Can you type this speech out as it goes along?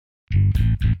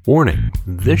Warning,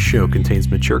 this show contains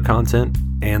mature content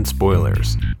and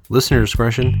spoilers. Listener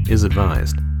discretion is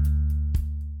advised.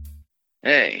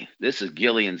 Hey, this is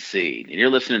Gillian Seed, and you're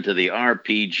listening to the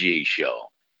RPG Show.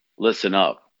 Listen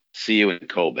up. See you in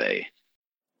Kobe.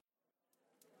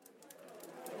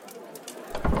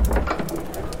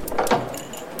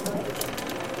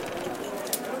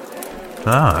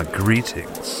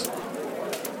 Greetings.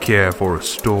 Care for a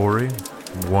story?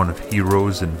 One of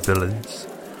heroes and villains?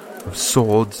 Of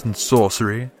swords and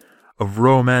sorcery? Of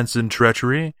romance and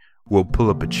treachery? We'll pull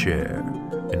up a chair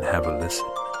and have a listen.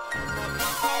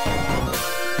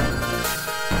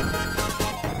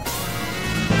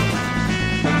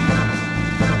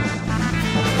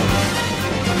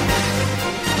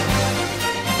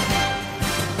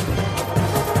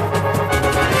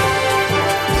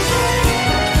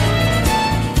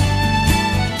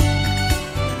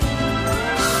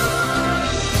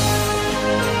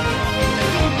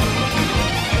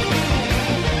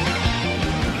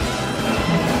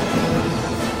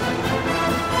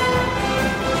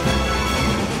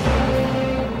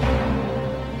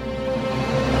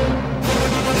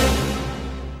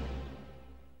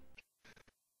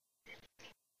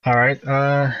 Alright,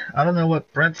 I don't know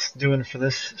what Brent's doing for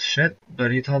this shit,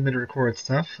 but he told me to record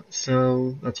stuff,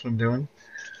 so that's what I'm doing.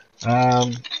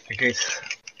 I guess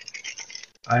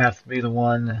I have to be the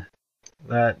one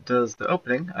that does the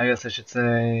opening. I guess I should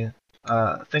say,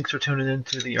 thanks for tuning in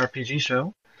to the RPG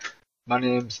show. My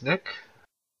name's Nick.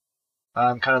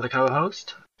 I'm kind of the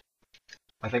co-host.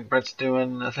 I think Brent's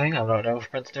doing a thing. I don't know if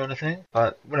Brent's doing a thing,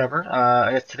 but whatever.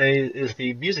 I guess today is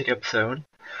the music episode.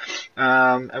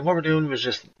 And what we're doing was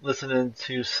just listening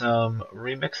to some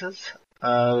remixes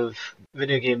of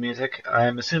video game music.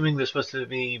 I'm assuming they're supposed to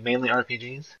be mainly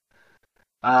RPGs.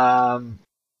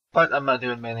 But I'm not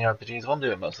doing mainly RPGs. Well, I'm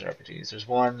doing mostly RPGs. There's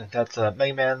one that's a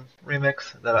Mega Man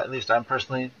remix that at least I'm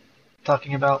personally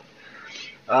talking about.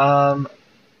 I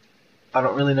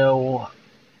don't really know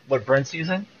what Brent's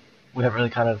using. We haven't really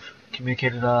kind of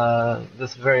communicated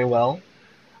this very well.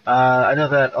 I know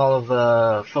that all of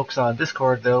the folks on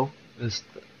Discord, though, has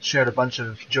shared a bunch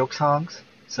of joke songs.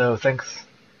 So thanks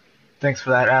for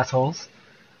that, assholes.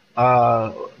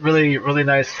 Really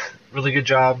nice, really good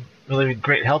job, really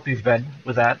great help you've been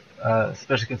with that,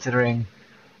 especially considering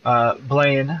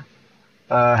Blaine,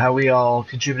 how we all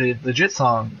contributed legit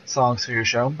songs for your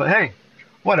show. But hey,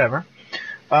 whatever.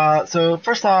 So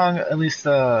first song, at least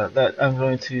that I'm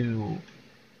going to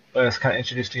kind of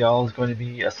introduce to y'all, is going to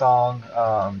be a song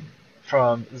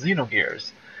from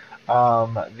Xenogears.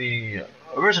 The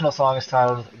original song is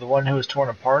titled "The One Who Was Torn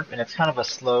Apart," and it's kind of a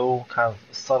slow, kind of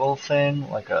subtle thing,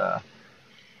 like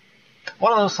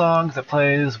one of those songs that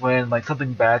plays when like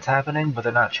something bad's happening, but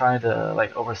they're not trying to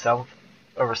like oversell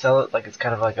it. Like it's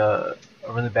kind of like a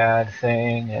really bad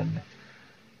thing, and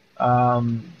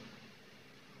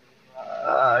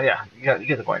yeah, you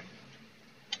get the point.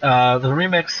 The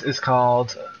remix is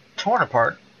called Torn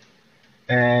Apart,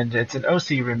 and it's an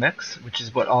OC remix, which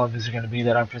is what all of these are going to be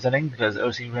that I'm presenting, because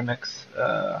OC Remix,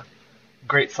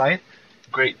 great site,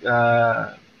 great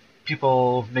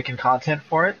people making content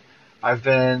for it. I've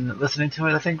been listening to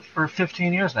it, I think, for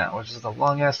 15 years now, which is a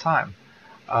long-ass time.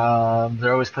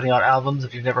 They're always putting out albums.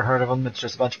 If you've never heard of them, it's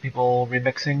just a bunch of people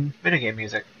remixing video game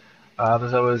music.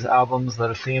 There's always albums that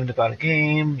are themed about a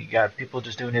game. You got people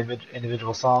just doing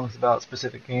individual songs about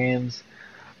specific games.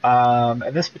 And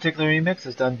this particular remix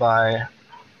is done by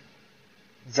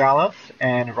Zalef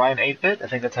and Ryan 8-Bit. I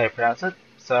think that's how you pronounce it.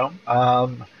 So,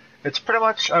 it's pretty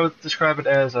much, I would describe it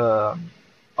as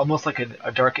almost like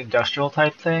a dark industrial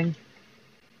type thing.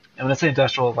 And when I say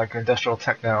industrial, like industrial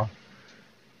techno,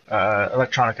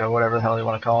 electronica, whatever the hell you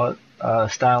want to call it,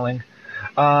 styling.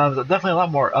 Definitely a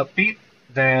lot more upbeat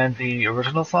than the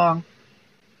original song.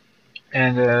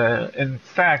 And in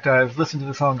fact, I've listened to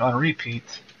the song on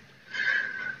repeat.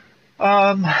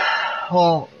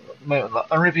 Well,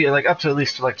 on repeat, like up to at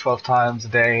least like 12 times a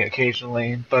day,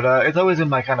 occasionally. But it's always in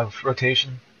my kind of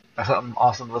rotation. That's something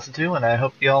awesome to listen to, and I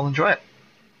hope you all enjoy it.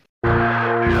 These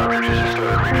operators are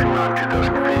starting reaching around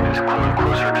 2,000 feet. It's close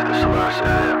closer to the Solaris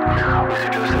area. We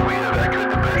suggest that we evacuate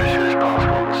the bridge as soon as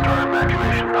possible and start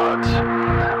evacuation pods.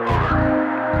 Over.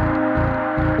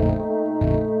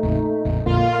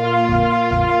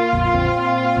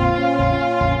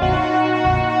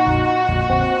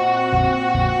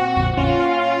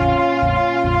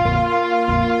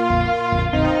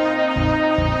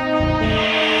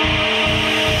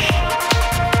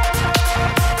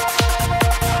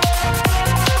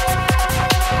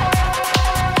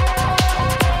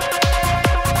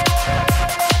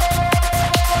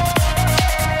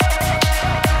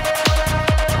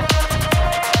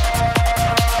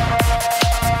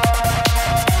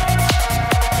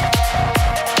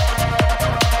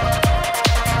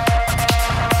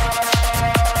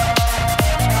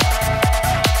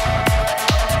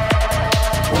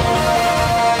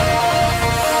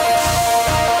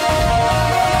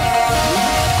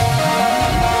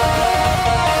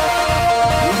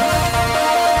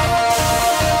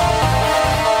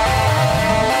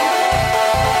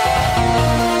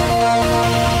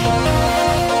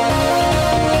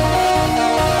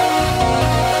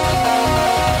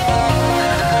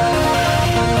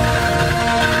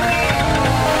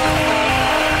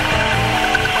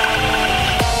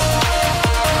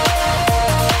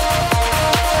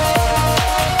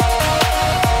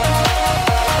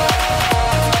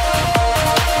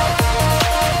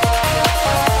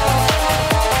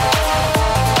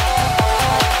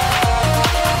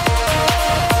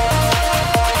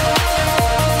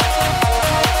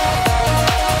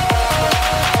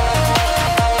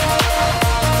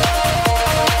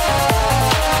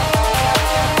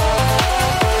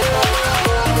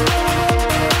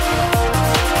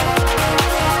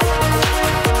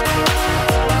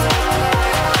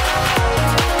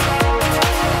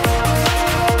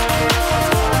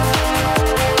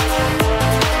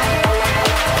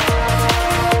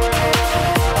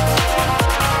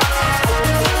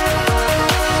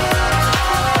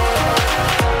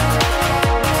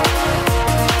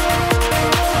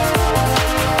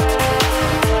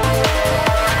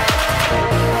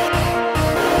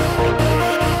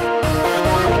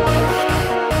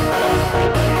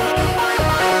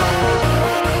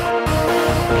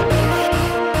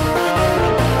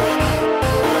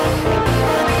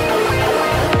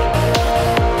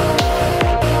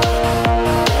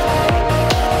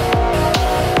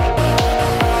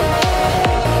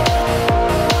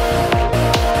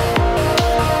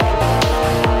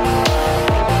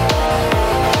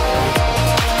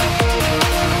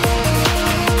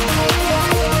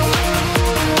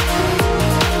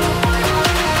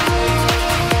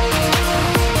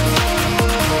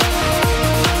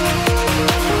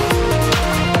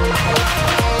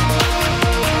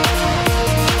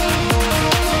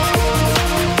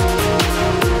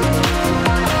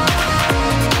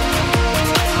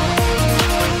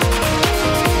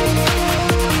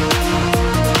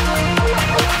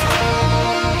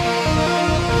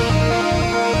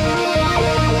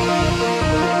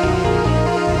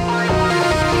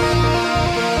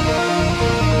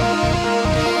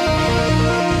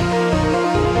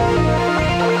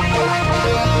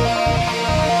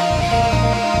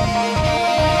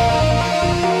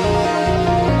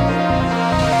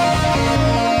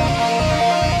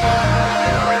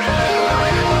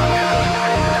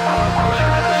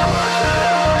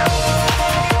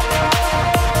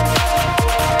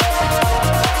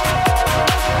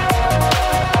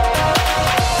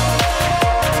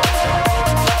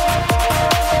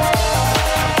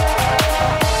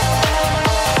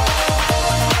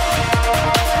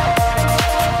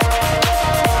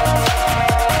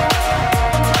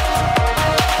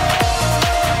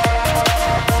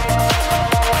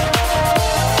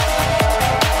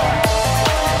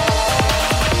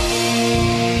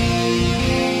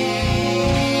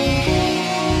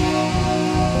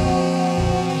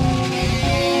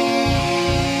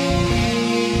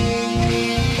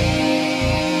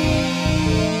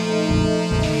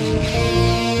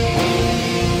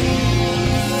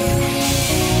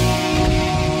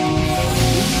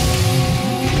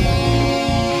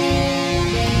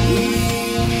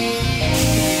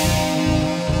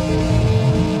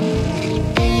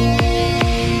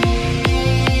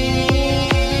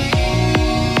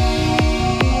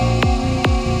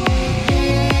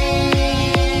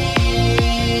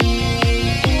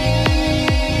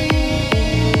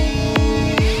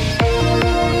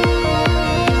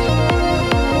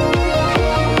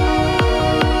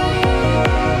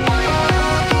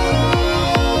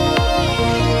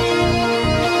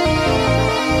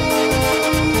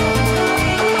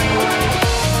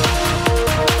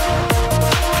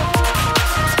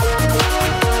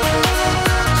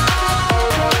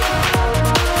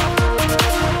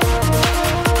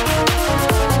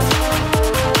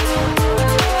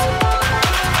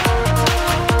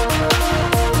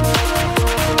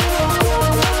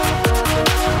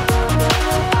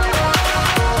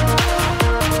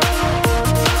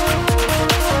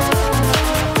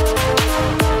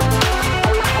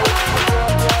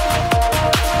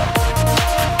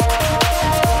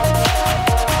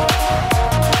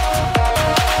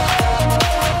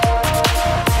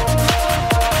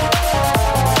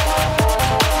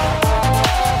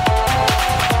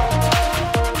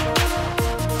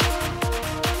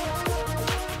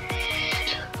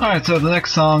 Alright, so the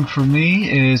next song for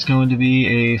me is going to be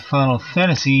a Final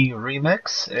Fantasy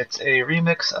remix. It's a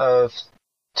remix of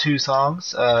two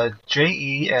songs,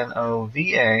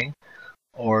 Genova,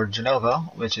 or Genova,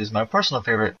 which is my personal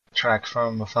favorite track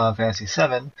from Final Fantasy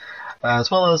VII,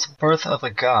 as well as Birth of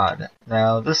a God.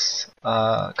 Now, this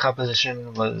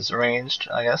composition was arranged,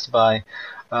 I guess, by,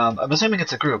 I'm assuming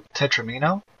it's a group,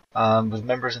 Tetramino, with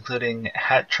members including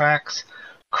Hat Tracks,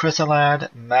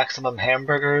 Chrysalad, Maximum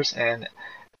Hamburgers, and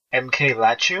MK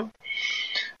Lachu.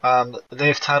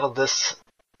 They've titled this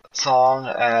song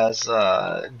as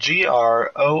Groove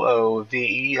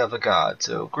of a God,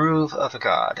 so Groove of a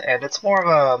God, and it's more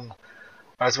of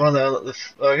it's one of the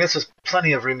I guess there's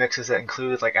plenty of remixes that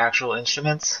include like actual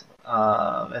instruments.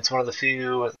 It's one of the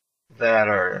few that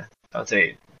are, I would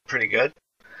say, pretty good.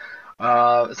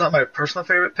 It's not my personal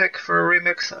favorite pick for a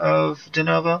remix of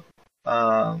Genova.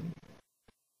 I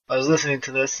was listening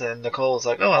to this and Nicole was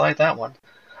like, "Oh, I like that one,"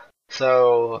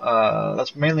 so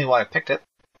that's mainly why I picked it.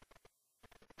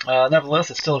 Nevertheless,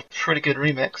 it's still a pretty good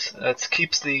remix. It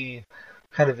keeps the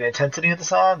kind of the intensity of the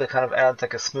song, but kind of adds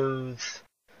like a smooth,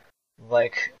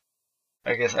 like,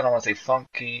 I guess I don't want to say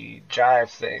funky jive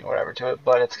thing or whatever to it,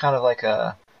 but it's kind of like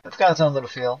it's got its own little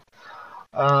feel.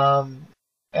 And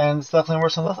it's definitely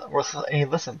worth a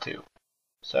listen to.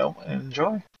 So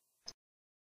enjoy.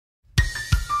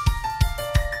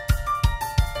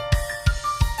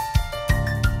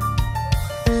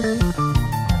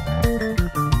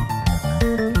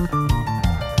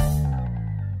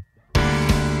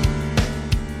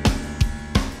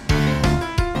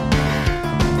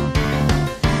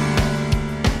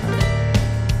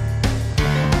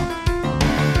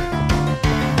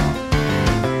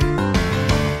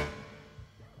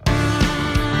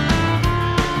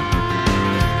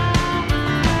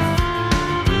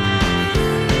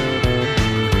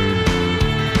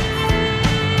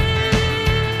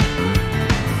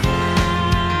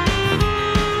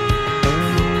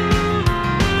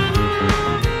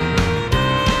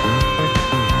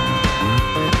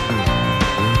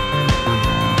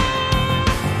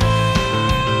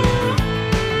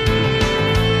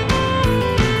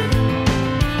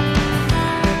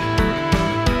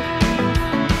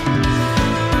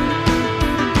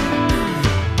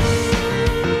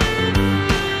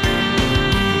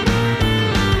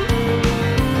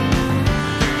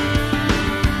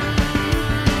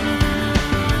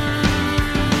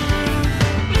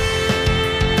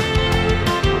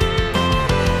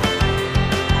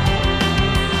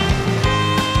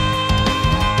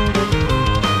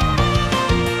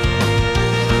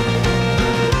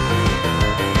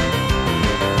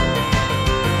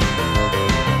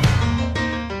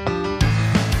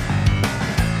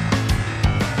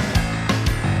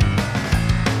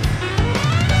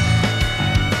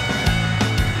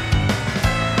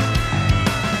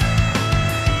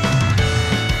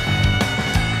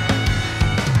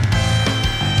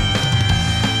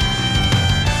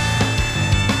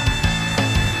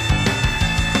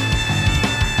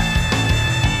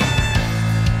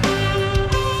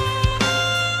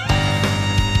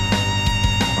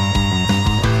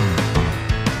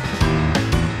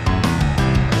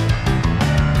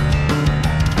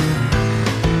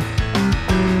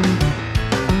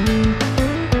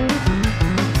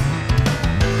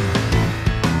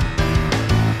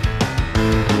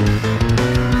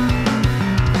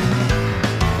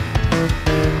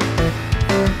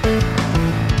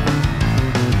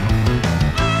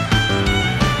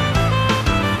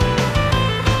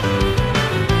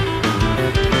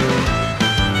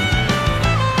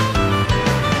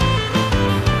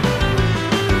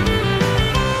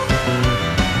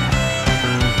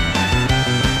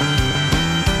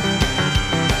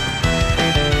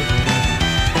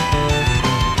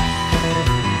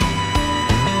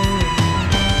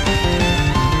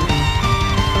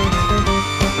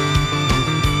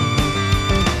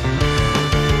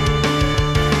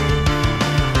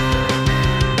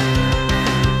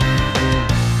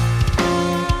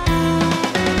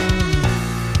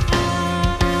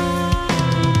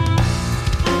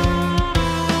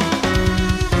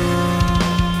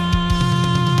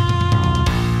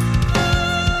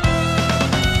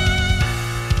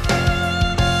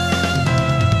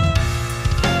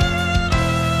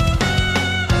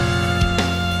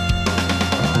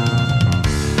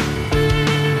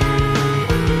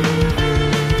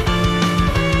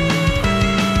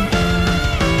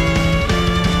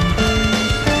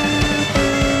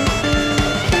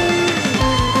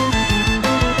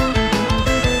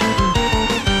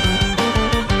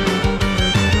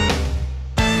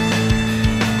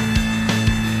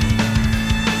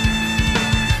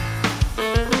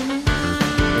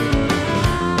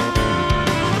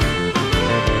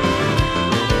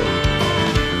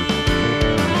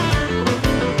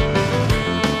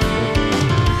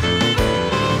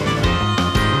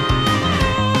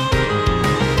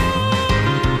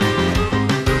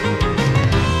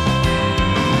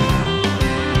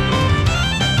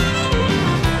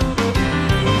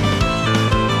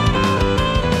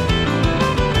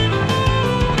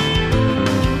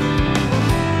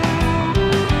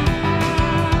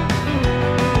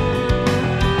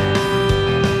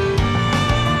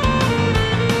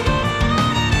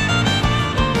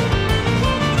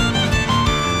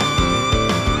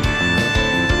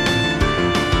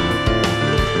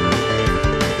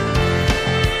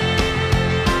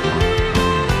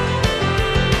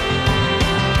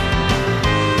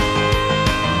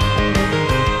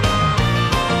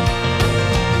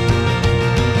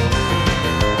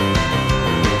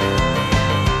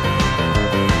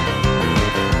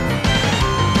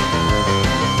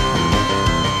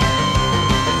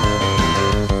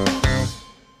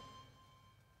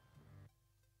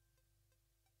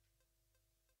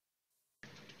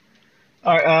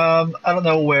 All right. I don't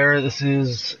know where this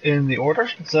is in the order,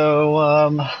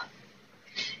 so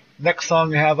next song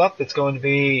we have up, it's going to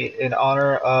be in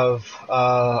honor of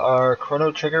our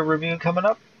Chrono Trigger review coming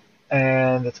up,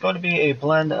 and it's going to be a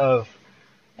blend of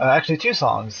actually two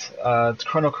songs. It's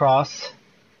Chrono Cross.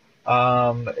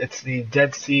 It's the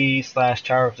Dead Sea /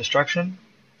 Tower of Destruction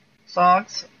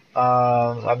songs.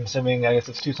 I'm assuming, I guess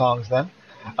it's two songs then.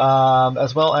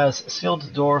 As well as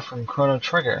Sealed Door from Chrono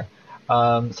Trigger.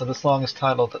 So this song is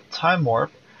titled Time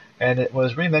Warp, and it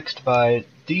was remixed by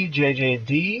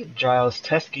DJJD, Giles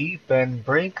Teskey, Ben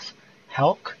Briggs,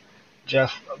 Helk,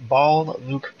 Jeff Ball,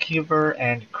 Luke Keever,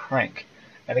 and Crank.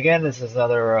 And again, this is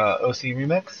another OC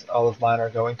remix. All of mine are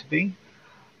going to be.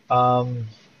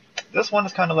 This one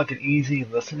is kind of like an easy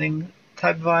listening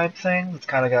type vibe thing. It's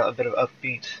kind of got a bit of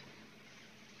upbeat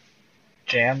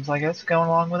jams, I guess, going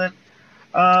along with it.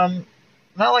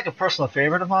 Not like a personal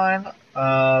favorite of mine,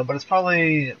 but it's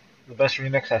probably the best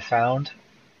remix I found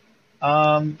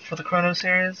for the Chrono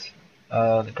series.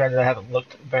 Granted, I haven't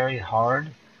looked very hard,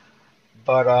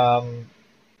 but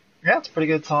yeah, it's a pretty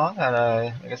good song, and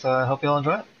I guess I hope you'll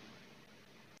enjoy it.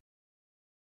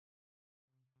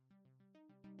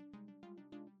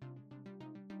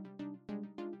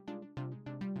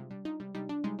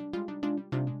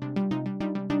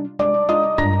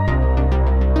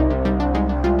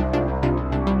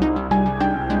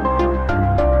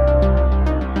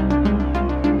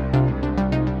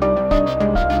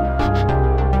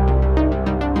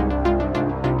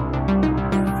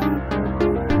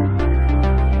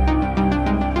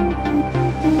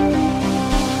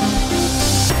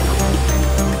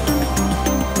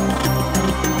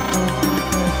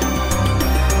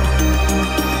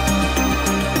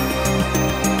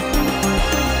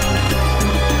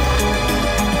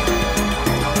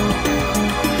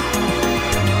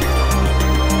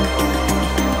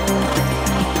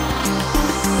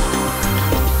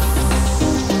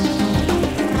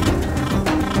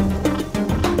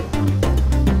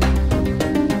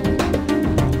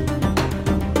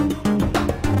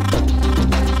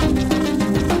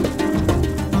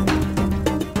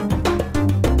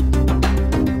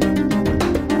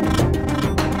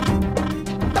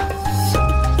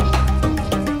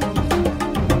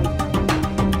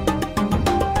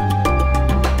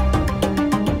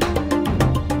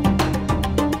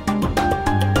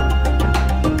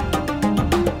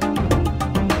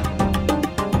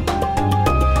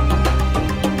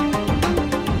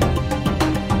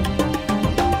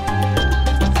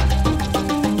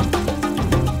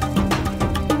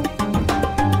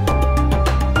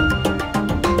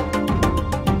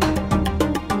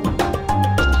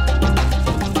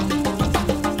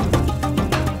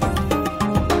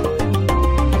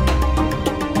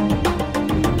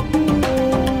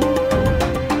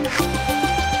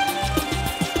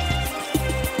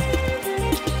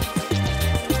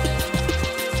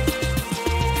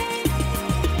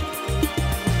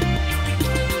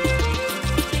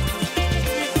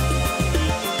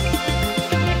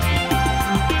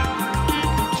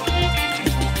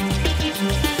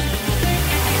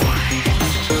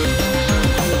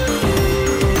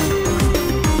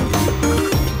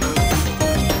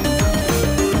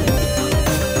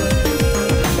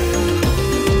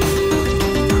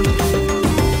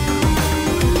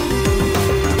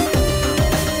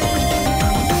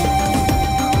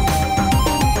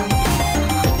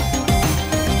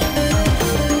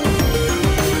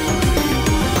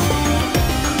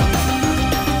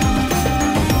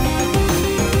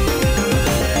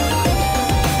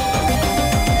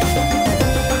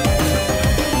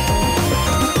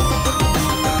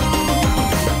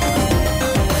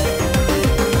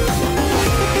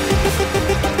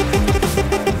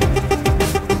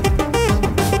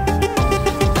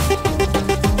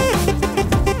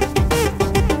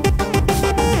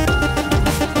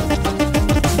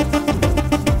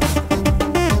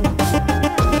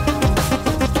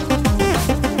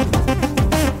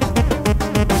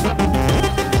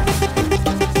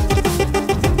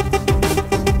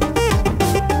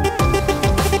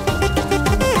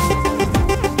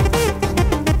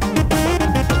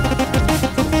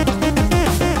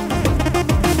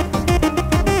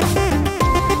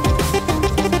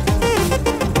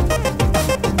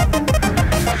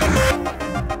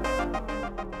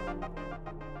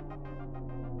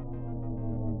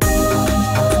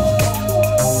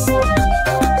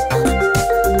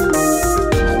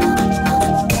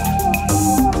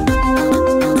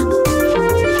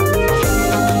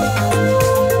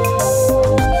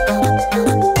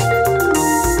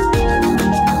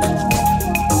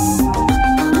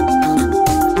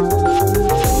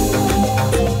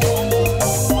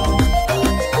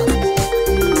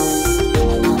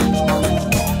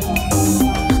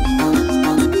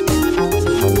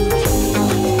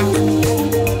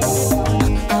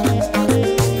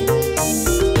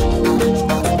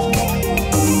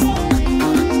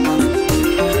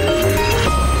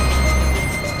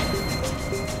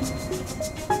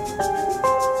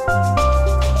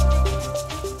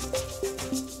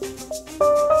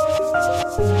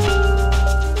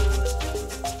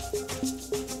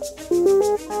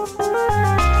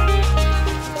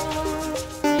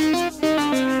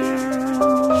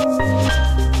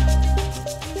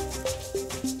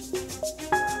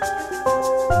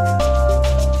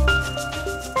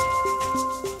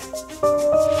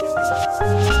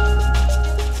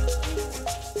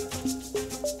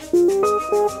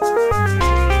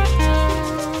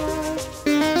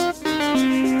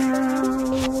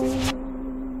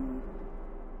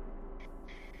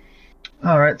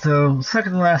 Alright, so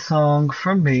second to last song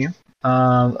from me.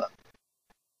 I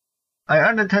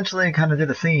unintentionally kind of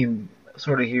did a theme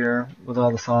sort of here with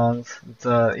all the songs. It's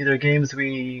either games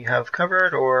we have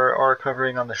covered or are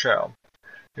covering on the show,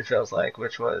 it feels like,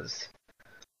 which was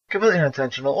completely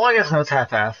unintentional. Well, I guess no, it's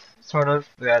half-half, sort of.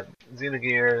 We got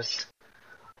Xenogears,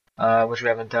 which we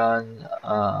haven't done,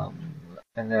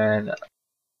 and then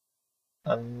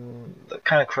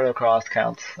kind of Chrono Cross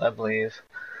counts, I believe.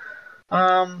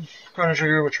 Chrono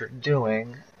Trigger, which we're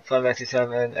doing, Final Fantasy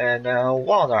 7, and now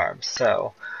Wild Arms.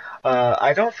 So,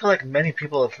 I don't feel like many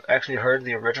people have actually heard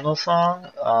the original song.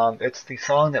 It's the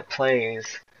song that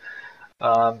plays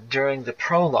during the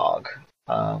prologue.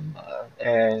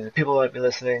 And people might be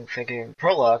listening thinking,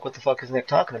 prologue? What the fuck is Nick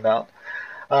talking about?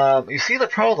 You see the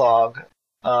prologue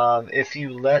if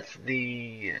you let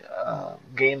the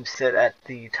game sit at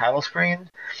the title screen.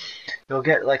 You'll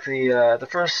get like the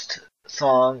first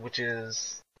song, which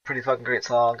is a pretty fucking great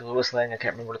song. The whistling, I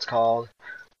can't remember what it's called.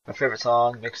 My favorite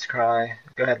song, makes you cry.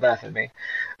 Go ahead, laugh at me.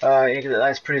 You get a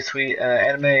nice, pretty sweet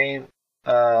anime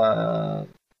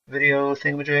video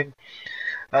thingamajig.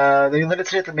 Then you let it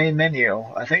sit at the main menu.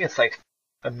 I think it's like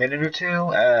a minute or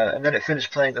two, and then it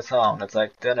finished playing the song. It's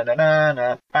like da da da da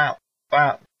da ba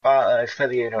ba ba. I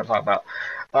said the you know what I'm talking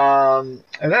about.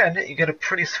 And then you get a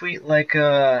pretty sweet like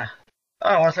I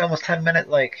want to say almost 10-minute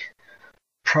like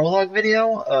prologue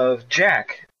video of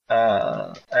Jack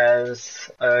as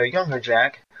a younger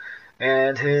Jack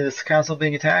and his council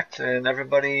being attacked and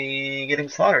everybody getting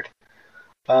slaughtered.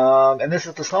 And this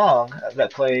is the song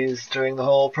that plays during the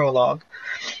whole prologue.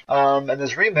 And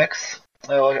this remix,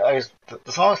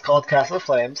 the song is called Castle of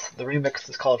Flames. The remix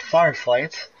is called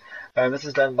Fireflight. And this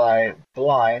is done by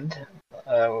Blind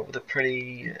with a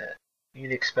pretty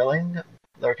unique spelling.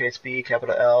 Lowercase b,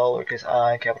 capital L, lowercase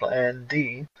I, capital N,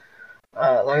 D.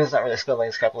 It's not really spelling,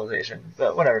 it's capitalization.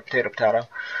 But whatever, potato, potato.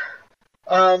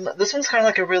 This one's kind of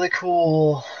like a really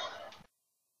cool,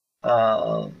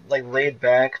 like laid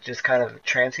back, just kind of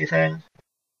trancey thing,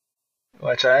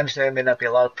 which I understand may not be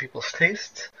a lot of people's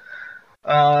taste,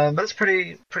 but it's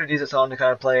pretty decent song to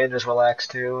kind of play and just relax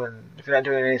to. And if you're not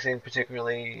doing anything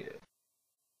particularly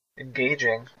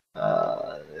engaging,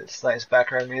 it's nice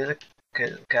background music,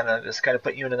 kind of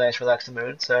put you in a nice relaxing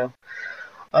mood. So,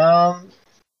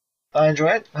 I enjoy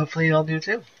it. Hopefully, you all do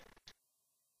too.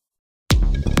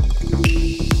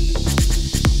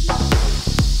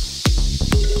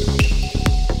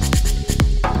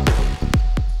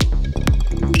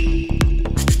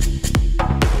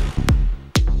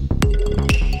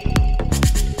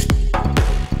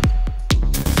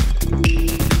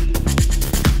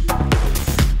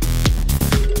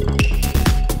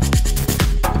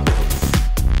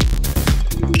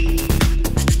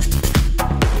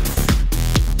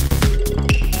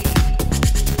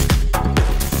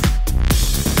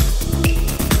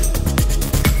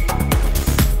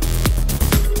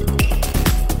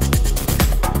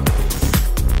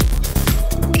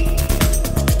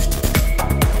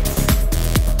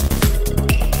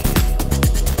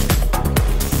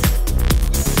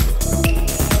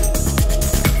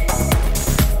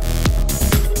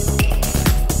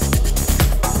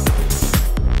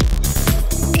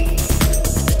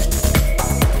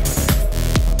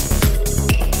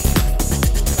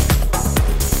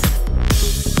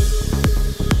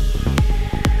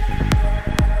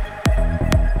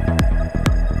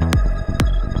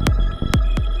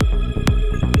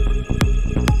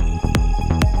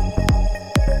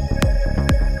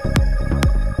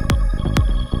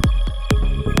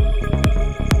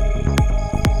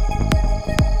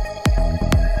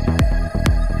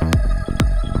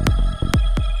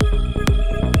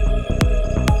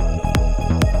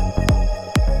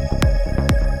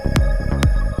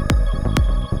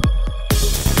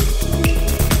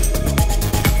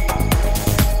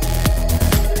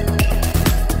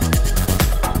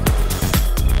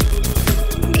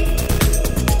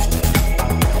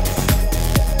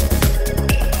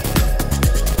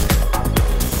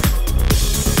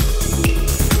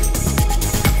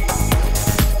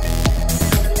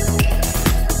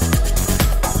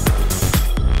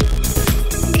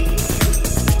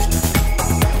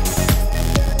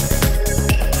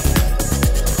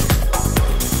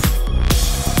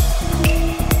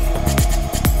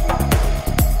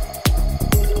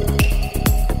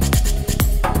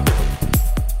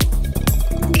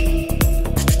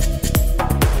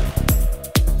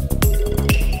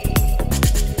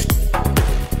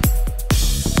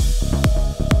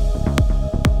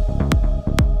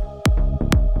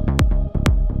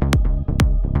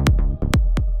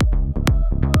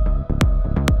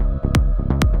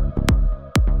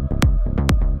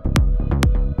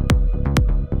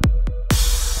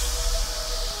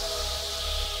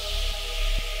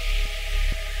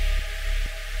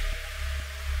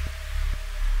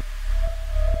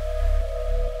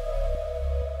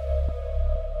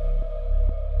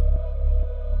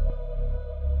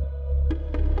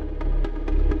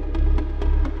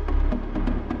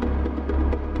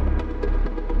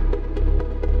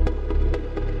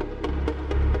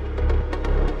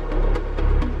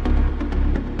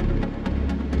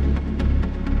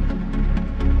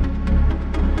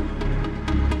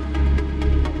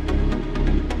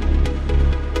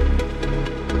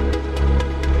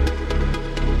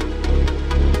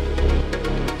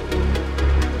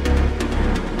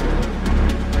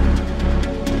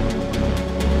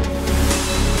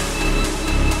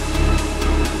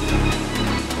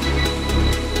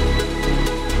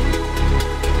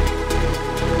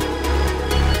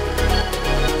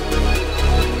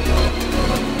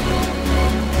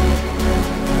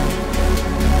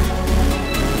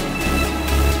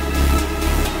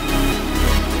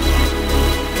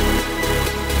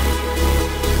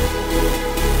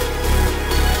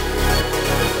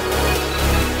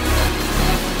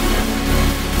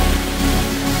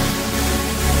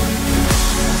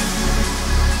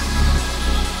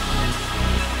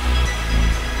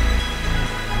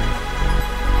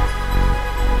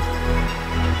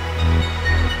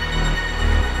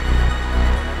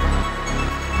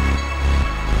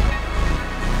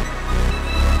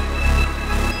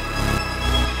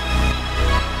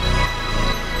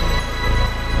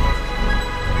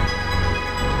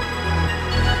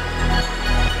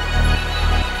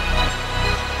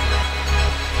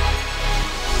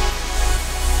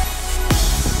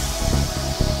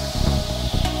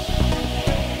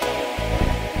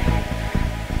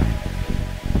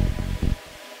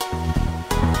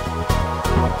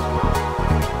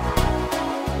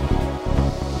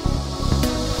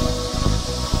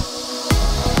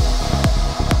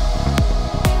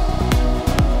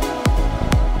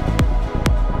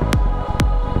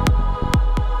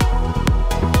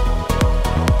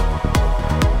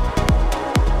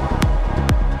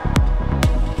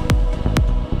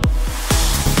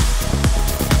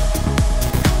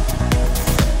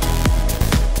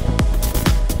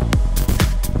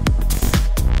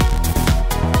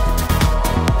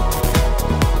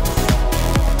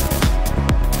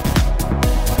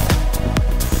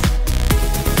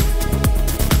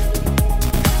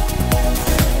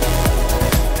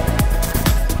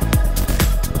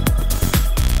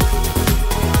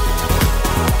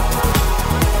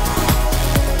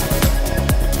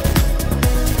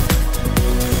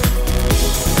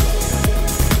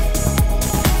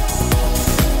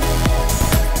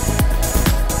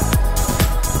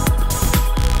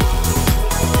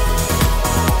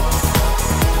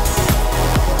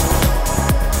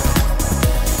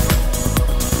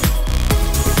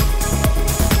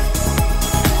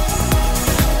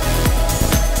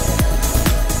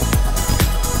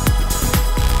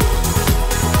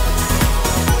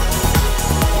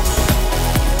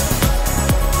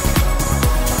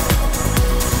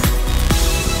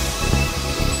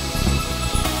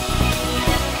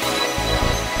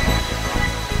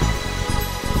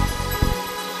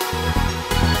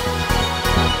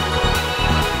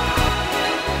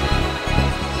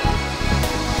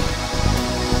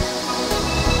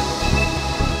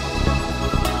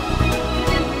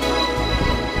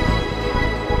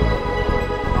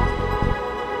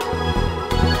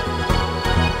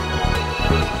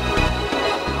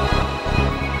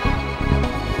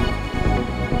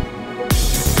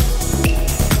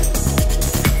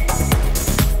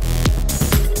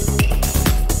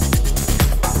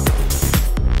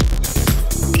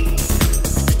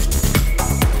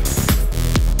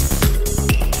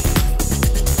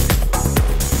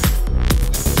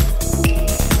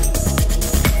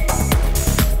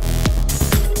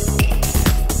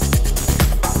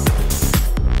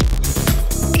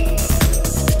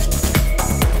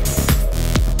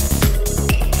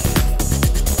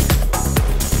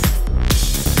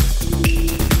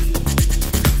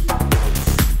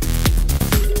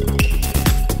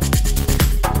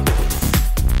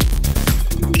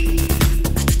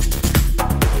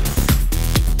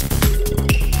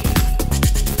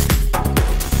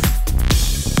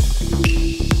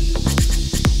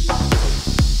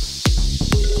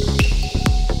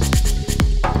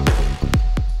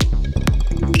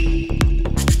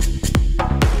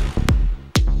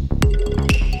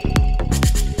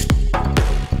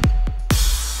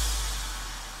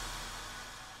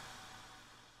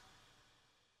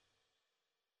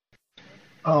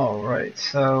 Alright,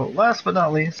 so last but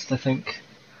not least, I think,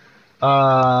 we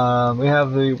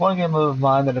have the one game of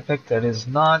mine that I picked that is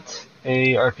not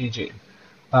a RPG.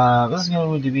 This is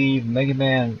going to be Mega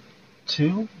Man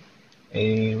 2,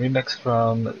 a remix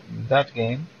from that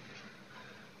game.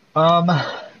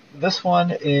 This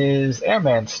one is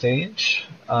Airman Stage,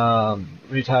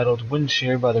 retitled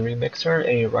Windshear by the remixer,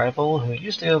 a rival who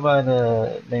used to go by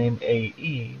the name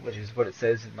AE, which is what it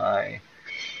says in my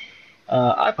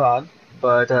iPod,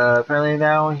 but apparently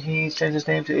now he's changed his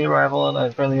name to A Rival, and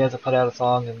apparently he hasn't put out a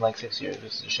song in like 6 years,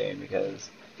 which is a shame because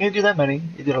he didn't do that many.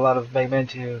 He did a lot of Mega Man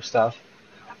 2 stuff.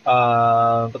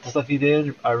 But the stuff he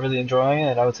did, I really enjoy,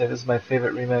 and I would say this is my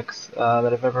favorite remix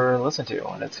that I've ever listened to.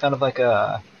 And it's kind of like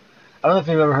a, I don't know if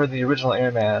you've ever heard the original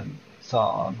Airman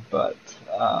song, but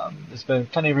there's been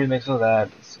plenty of remixes of that.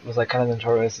 It was like kind of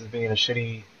notorious as being a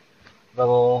shitty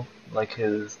level. Like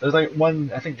there's like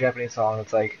one, I think, Japanese song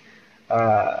that's like,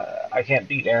 I Can't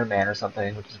Beat Airman or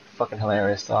something, which is a fucking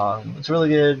hilarious song. It's a really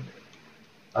good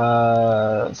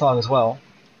song as well.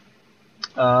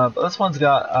 But this one's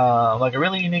got like a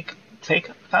really unique take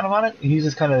kind of on it. He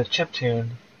uses kind of chiptune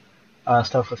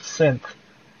stuff with synth,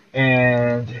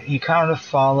 and he kind of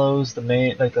follows the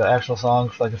main, like the actual song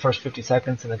for like the first 50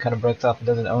 seconds, and then kind of breaks off and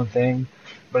does its own thing.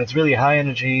 But it's really high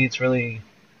energy. It's really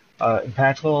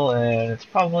impactful, and it's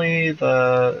probably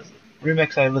the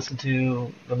remix I listen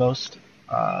to the most.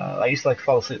 I used to like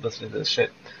fall asleep listening to this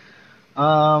shit.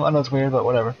 I know it's weird, but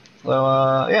whatever. So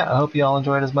yeah, I hope you all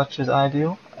enjoyed as much as I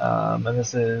do. And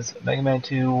this is Mega Man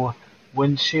 2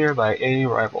 Windshear by A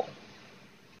Rival.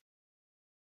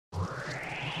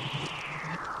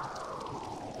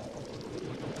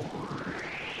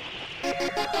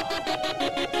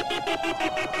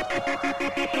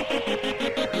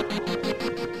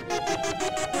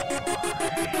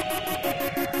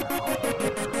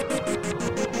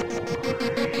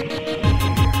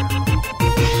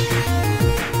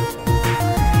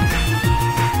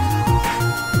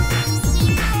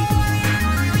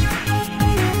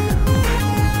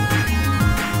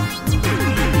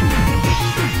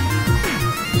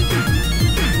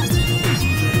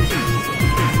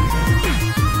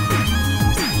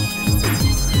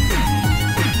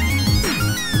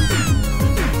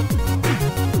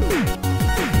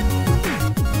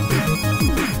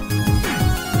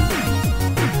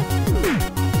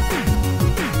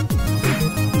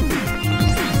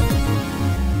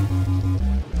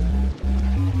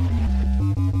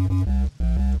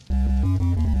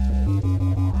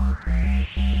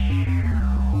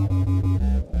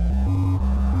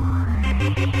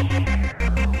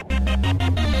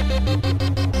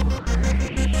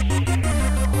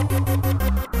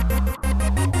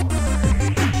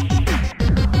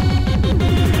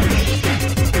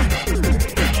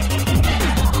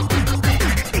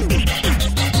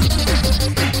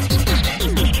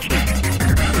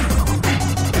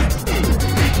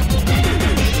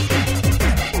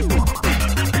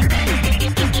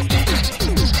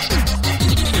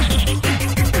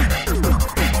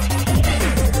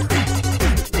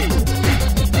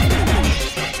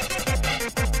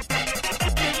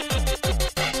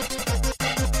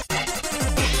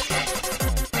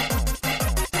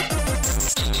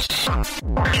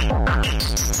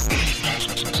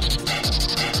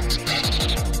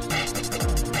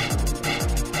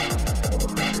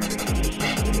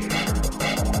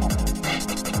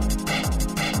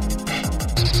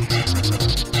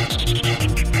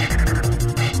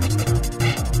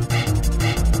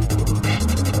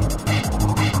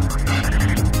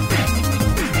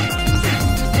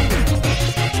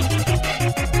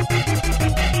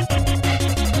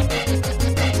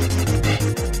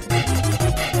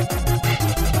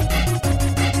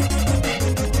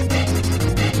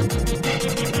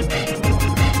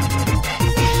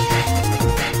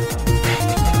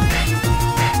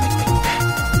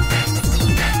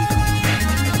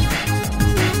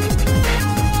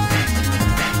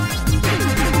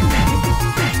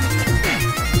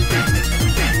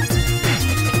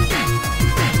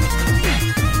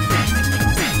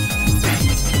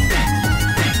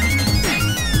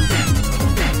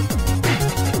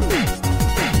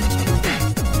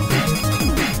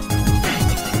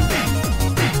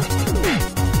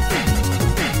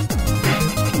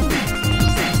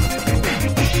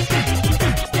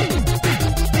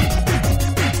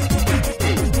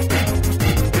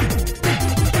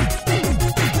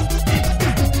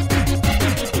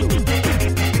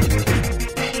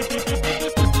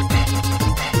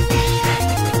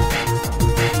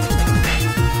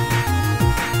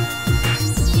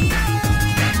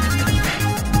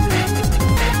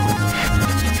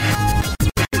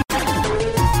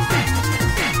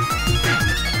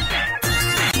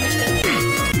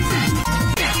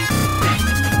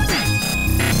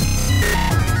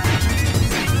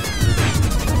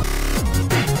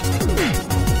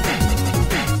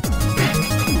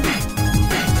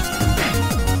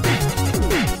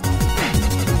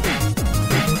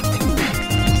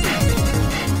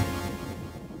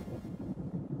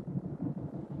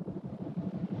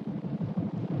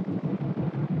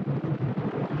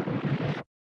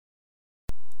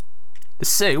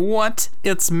 Say what?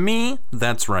 It's me?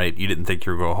 That's right, you didn't think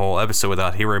you were going a whole episode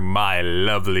without hearing my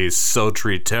lovely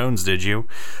sultry tones, did you?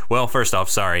 Well, first off,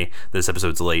 sorry, this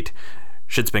episode's late.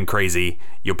 Shit's been crazy.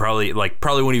 You'll probably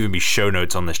won't even be show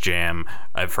notes on this jam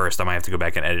at first. I might have to go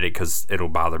back and edit it because it'll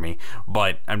bother me.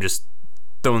 But I'm just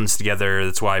throwing this together.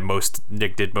 That's why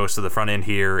Nick did most of the front end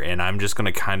here, and I'm just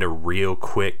going to kind of real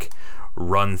quick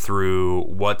run through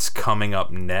what's coming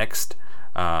up next.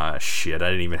 Shit, I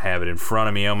didn't even have it in front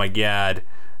of me. Oh my god,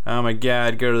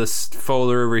 go to this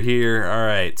folder over here.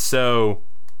 Alright, so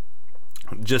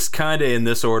just kind of in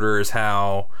this order is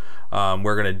how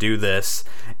we're gonna do this,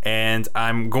 and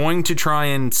I'm going to try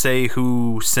and say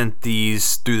who sent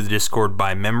these through the Discord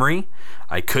by memory.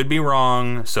 I could be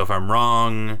wrong, so if I'm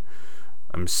wrong,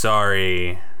 I'm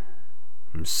sorry.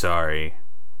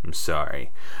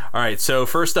 Alright, so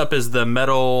first up is the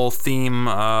metal theme,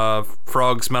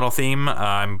 Frog's metal theme.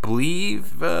 I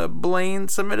believe Blaine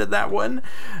submitted that one.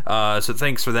 So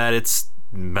thanks for that. It's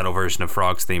metal version of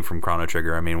Frog's theme from Chrono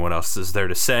Trigger. I mean, what else is there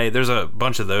to say? There's a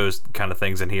bunch of those kind of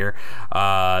things in here.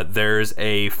 There's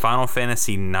a Final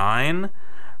Fantasy IX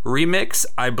remix.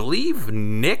 I believe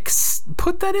Nick's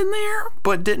put that in there,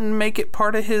 but didn't make it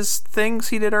part of his things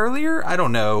he did earlier. I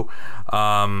don't know.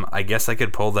 I guess I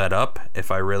could pull that up if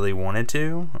I really wanted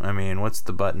to. I mean, what's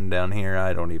the button down here?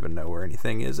 I don't even know where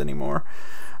anything is anymore.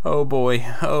 Oh boy,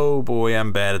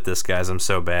 I'm bad at this, guys. I'm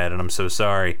so bad, and I'm so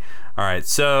sorry. Alright,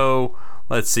 so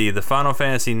let's see, the Final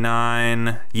Fantasy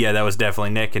IX, yeah, that was definitely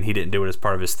Nick, and he didn't do it as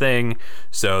part of his thing,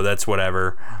 so that's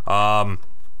whatever.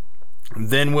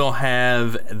 Then we'll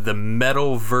have the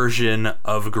metal version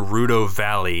of Gerudo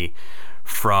Valley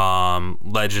from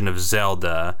Legend of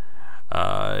Zelda.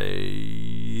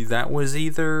 That was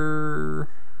either...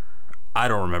 I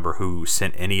don't remember who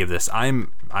sent any of this.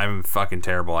 I'm fucking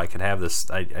terrible. I could have this.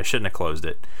 I shouldn't have closed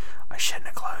it.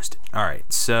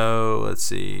 Alright, so let's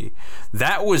see.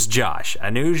 That was Josh. I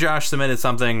knew Josh submitted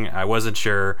something. I wasn't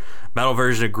sure. Metal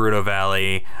version of Gerudo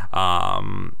Valley.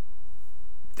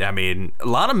 I mean, a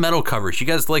lot of metal covers. You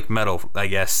guys like metal, I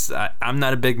guess. I'm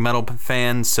not a big metal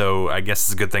fan, so I guess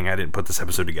it's a good thing I didn't put this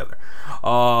episode together.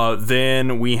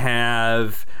 Then we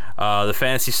have the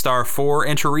Phantasy Star 4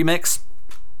 intro remix.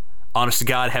 Honest to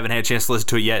God, haven't had a chance to listen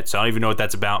to it yet, so I don't even know what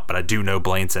that's about, but I do know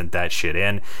Blaine sent that shit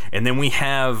in. And then we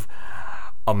have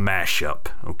a mashup,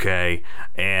 okay?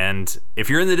 And if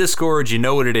you're in the Discord, you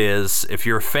know what it is. If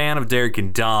you're a fan of Derek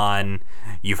and Don,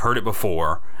 you've heard it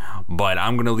before, but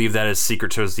I'm going to leave that as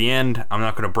secret towards the end. I'm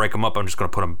not going to break them up. I'm just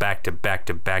going to put them back to back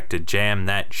to back to jam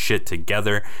that shit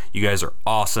together. You guys are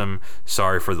awesome.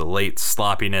 Sorry for the late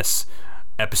sloppiness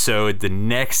episode. The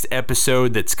next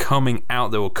episode that's coming out,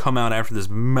 that will come out after this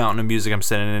mountain of music I'm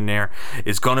sending in there,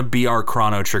 is going to be our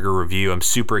Chrono Trigger review. I'm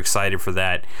super excited for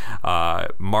that.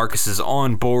 Marcus is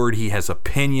on board. He has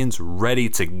opinions ready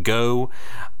to go.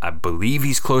 I believe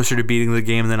he's closer to beating the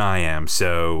game than I am,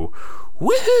 so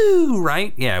woohoo,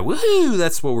 right? Yeah, woohoo,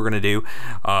 that's what we're going to do.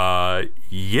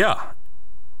 Yeah.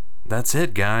 That's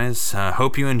it, guys.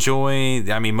 Hope you enjoy.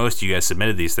 I mean, most of you guys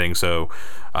submitted these things, so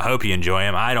I hope you enjoy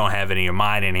them. I don't have any of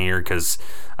mine in here because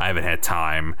I haven't had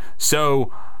time.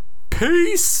 So,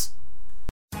 peace!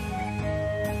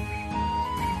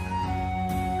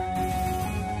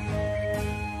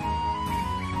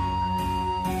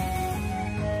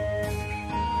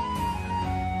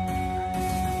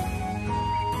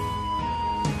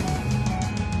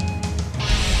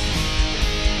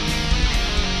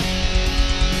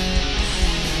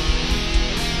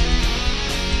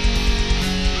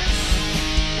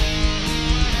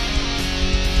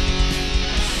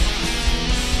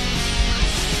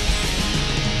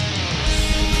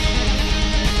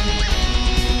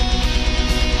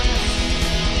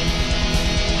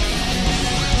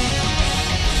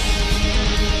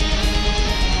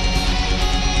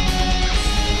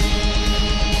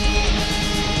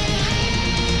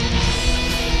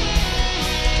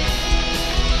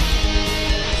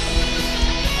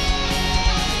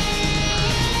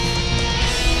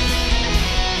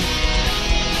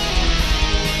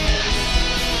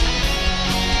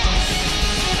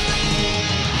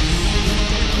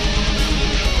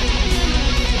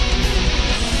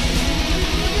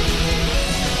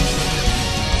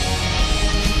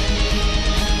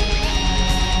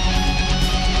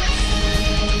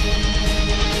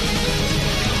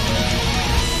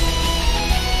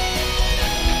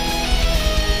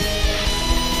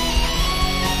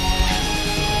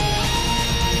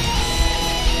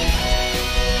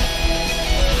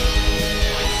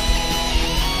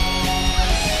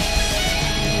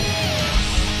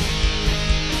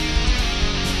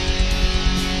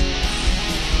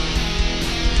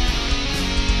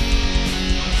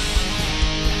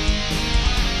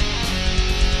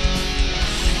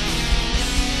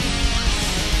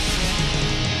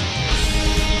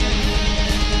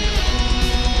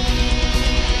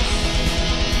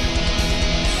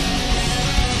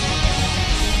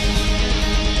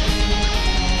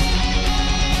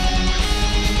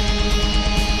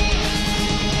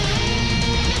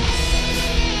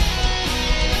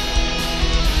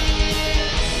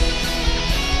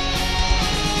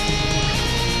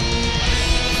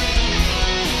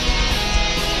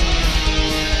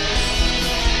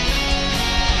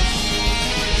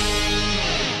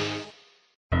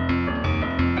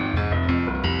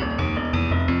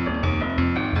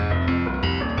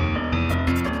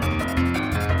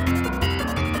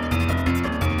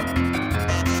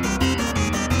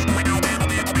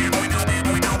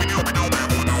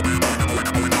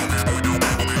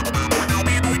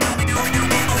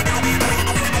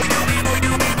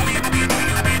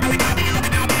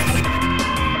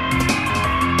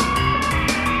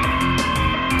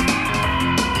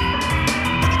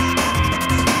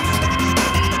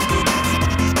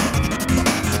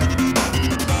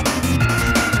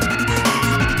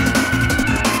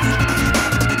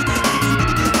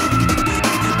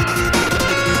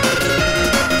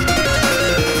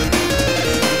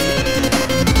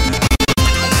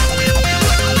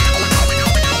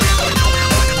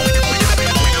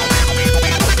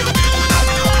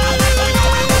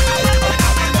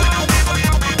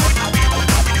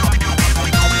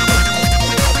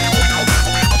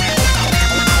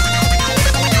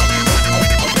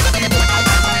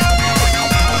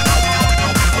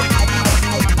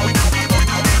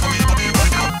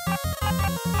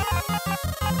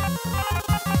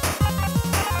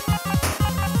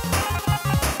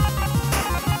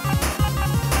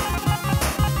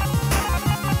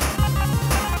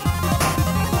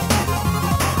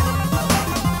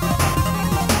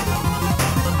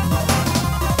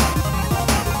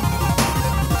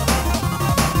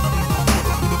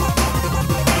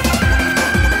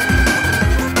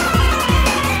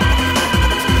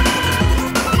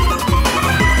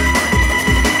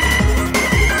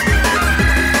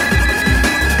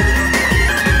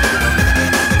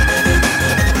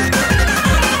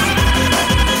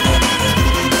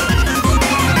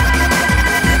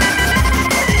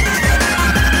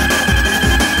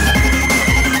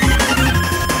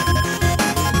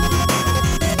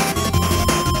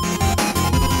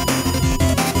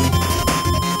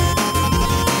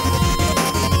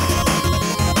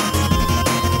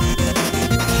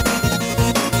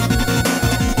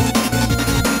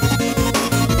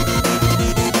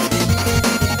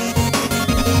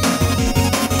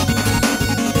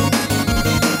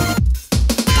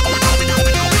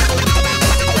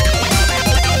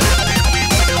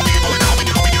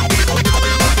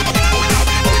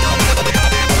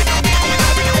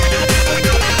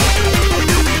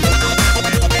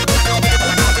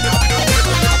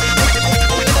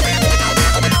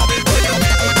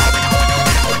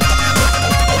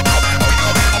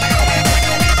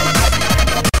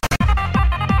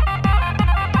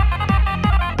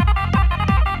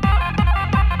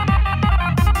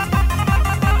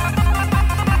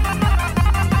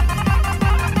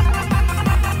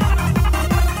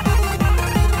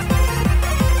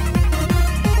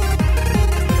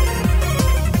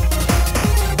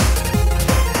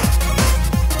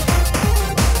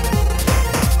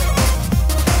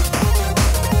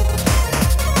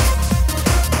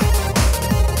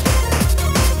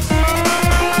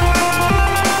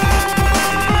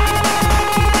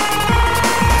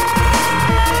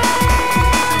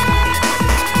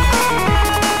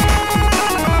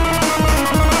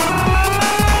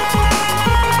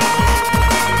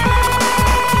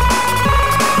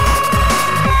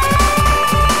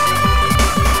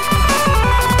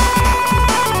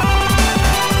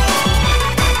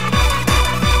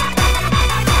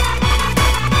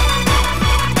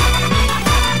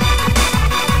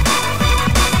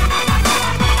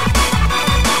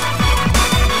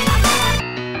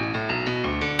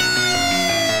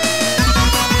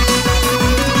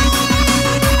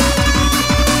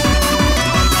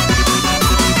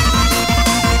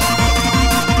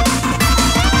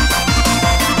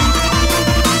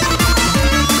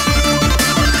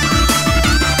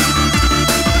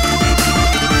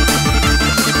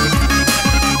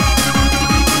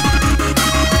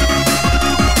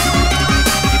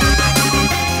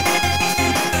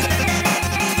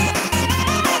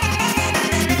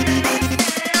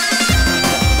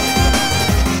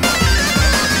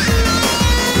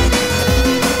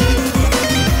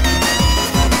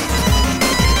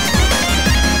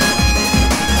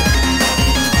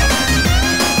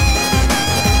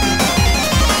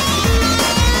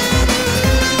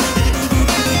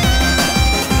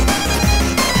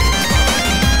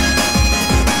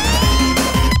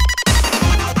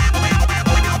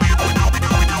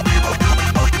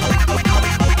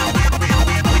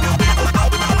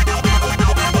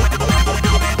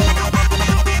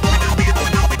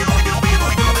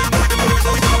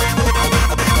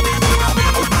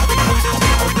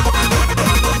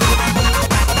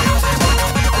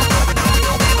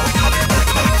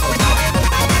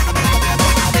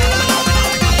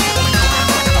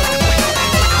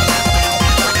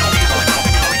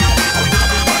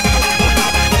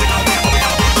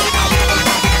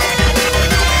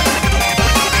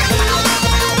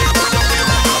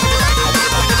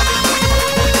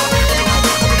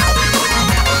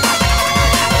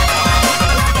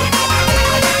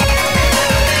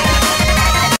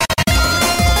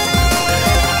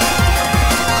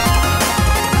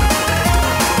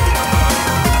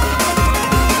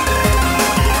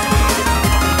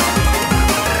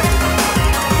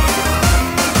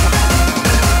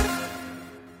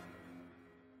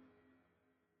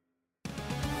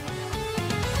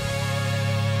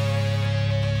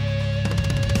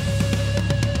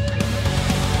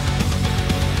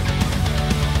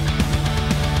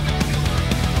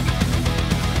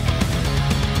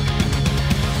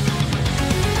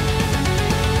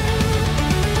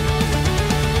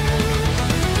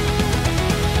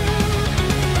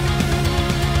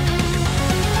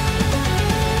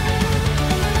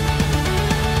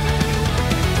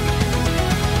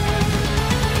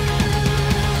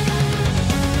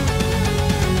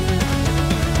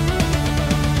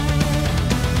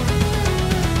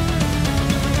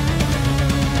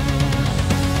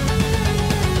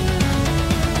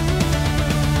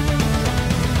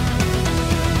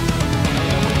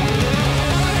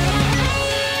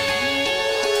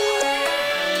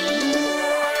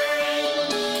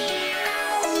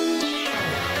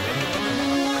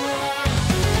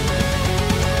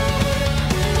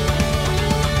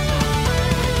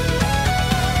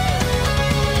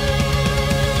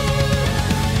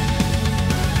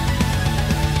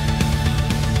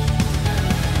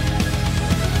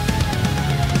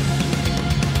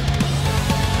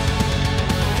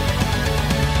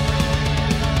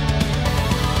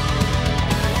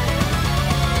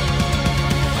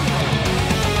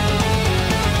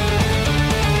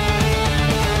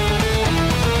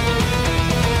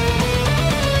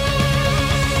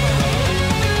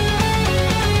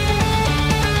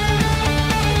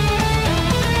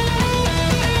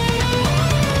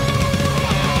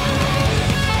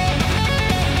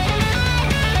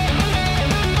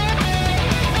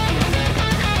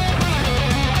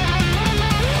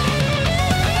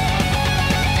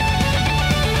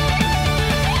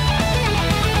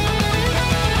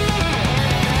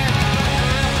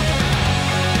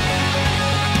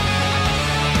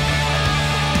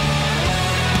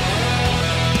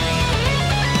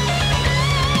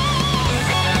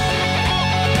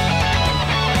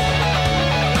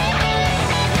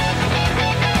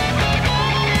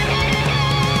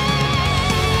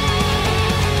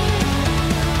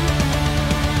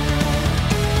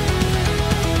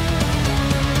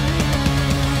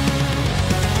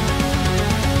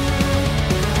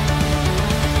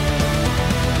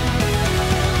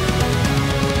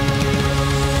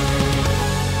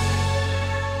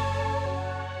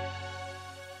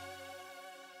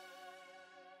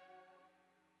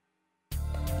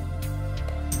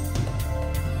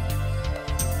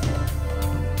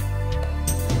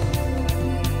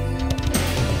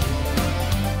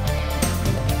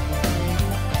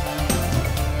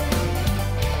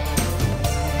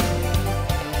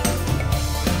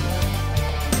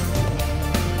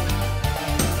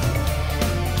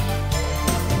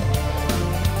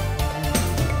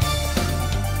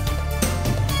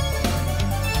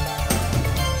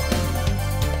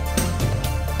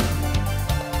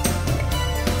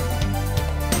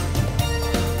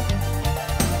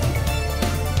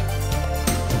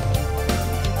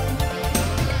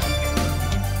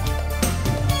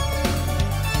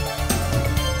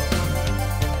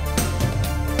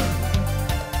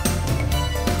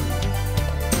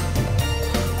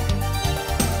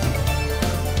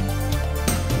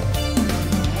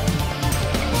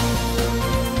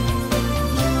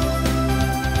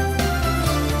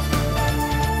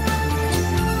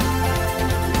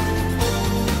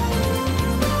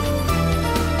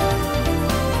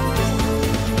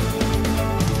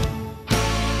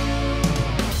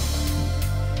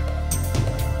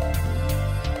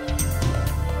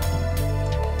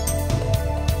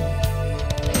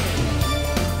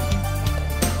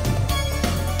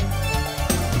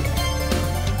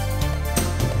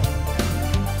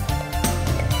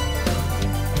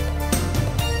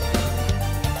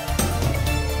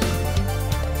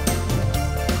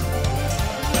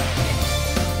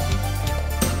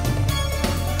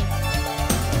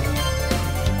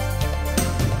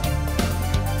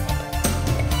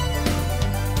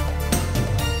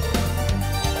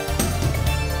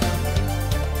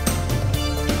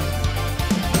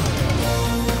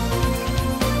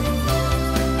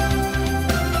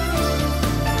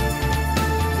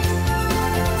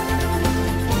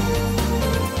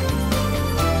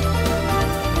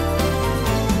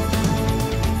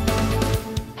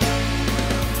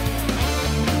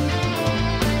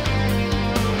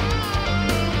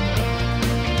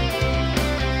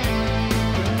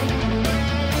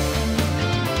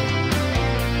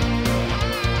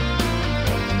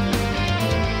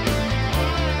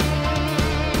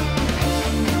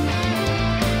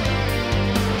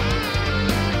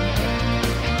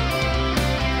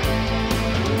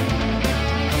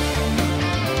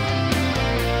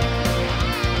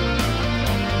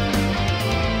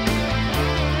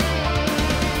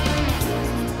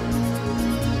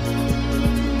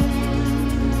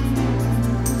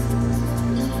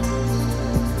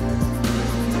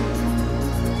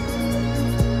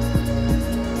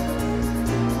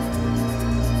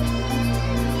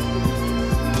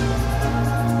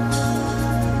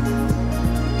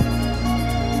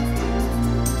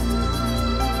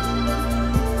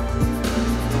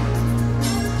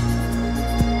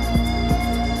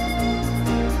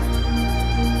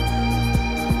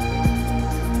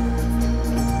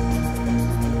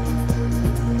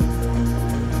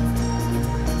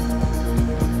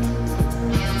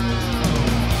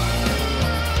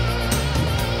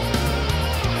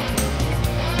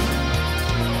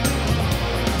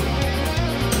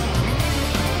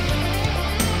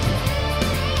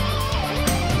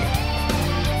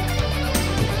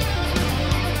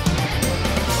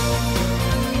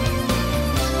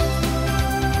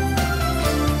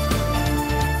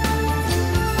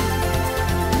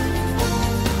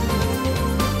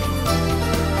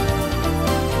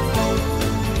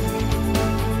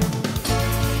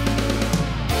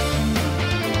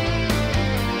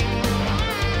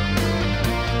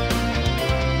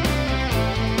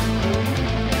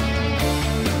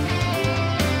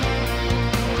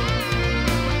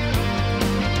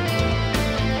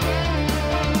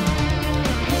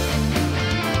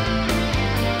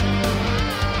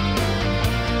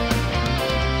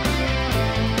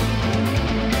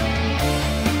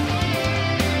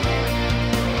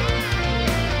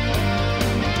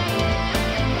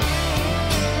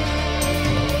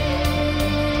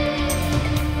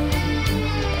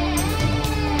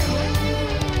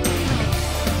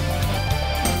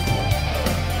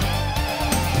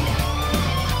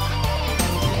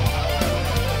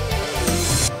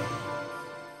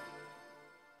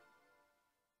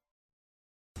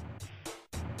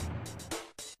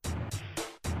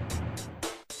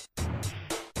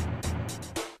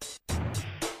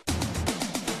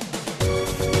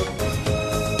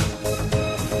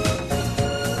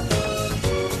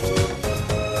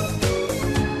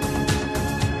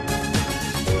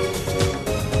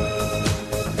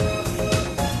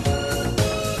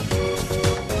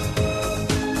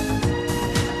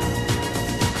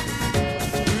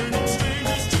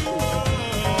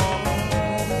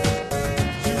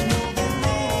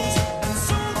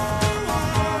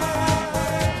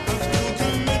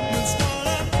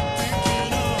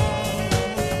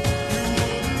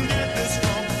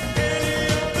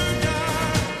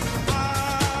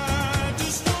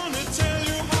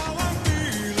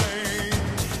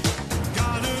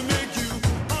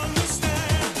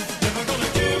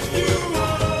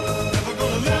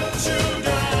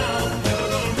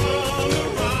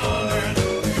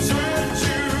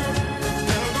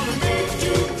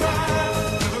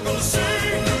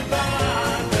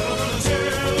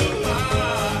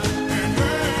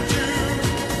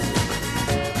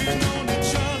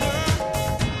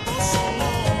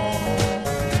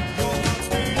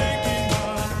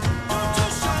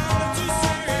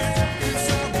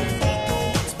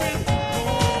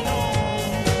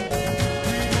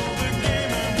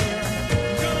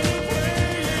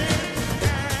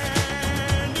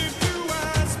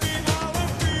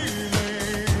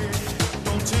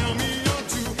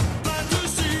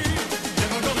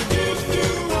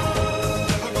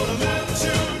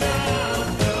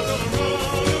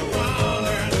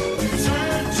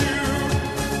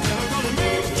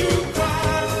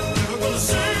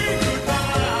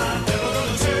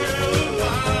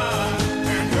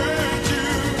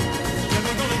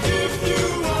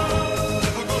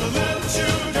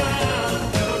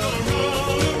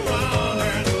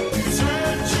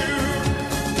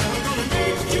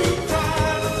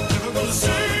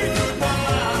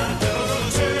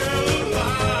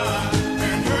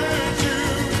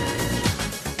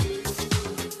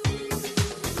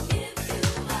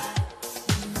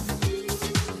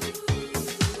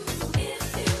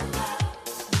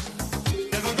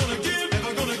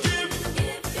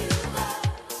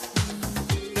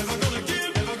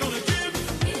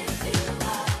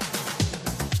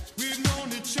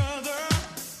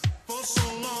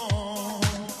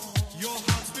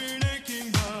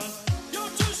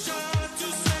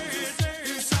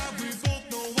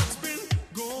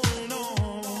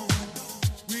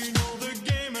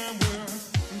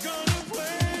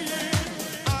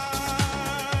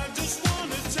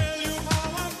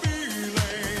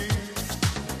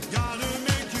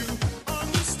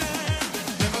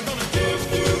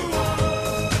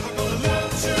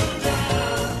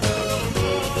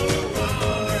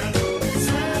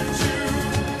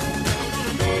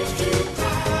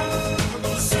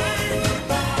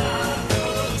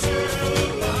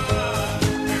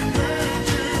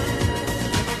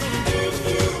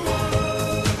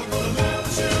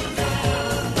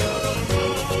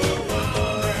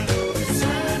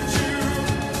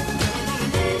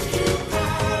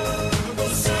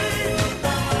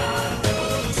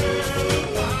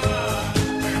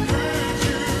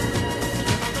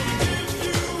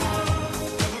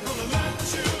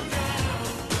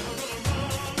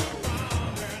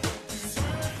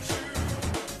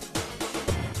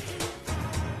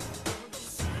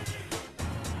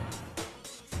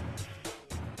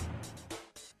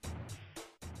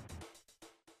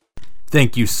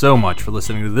 Thank you so much for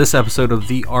listening to this episode of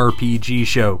The RPG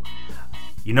Show.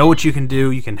 You know what you can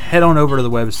do. You can head on over to the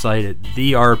website at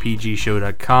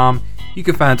therpgshow.com. You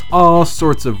can find all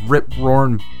sorts of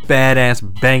rip-roaring,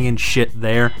 badass, banging shit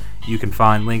there. You can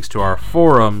find links to our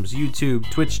forums, YouTube,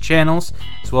 Twitch channels,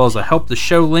 as well as a Help the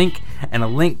Show link and a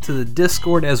link to the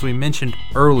Discord as we mentioned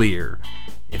earlier.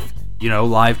 If,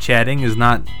 live chatting is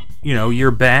not,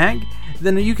 your bag,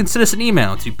 then you can send us an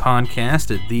email to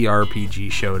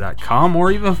podcast@therpgshow.com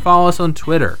or even follow us on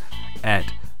Twitter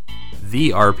at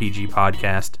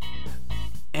therpgpodcast.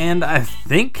 And I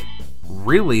think,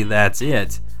 really, that's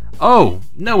it. Oh,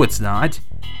 no it's not.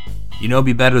 It'd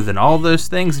be better than all those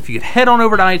things if you could head on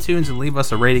over to iTunes and leave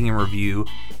us a rating and review.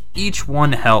 Each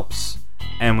one helps,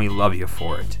 and we love you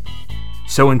for it.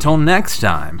 So until next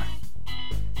time,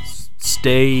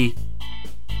 stay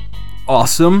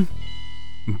awesome.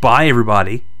 Bye,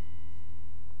 everybody.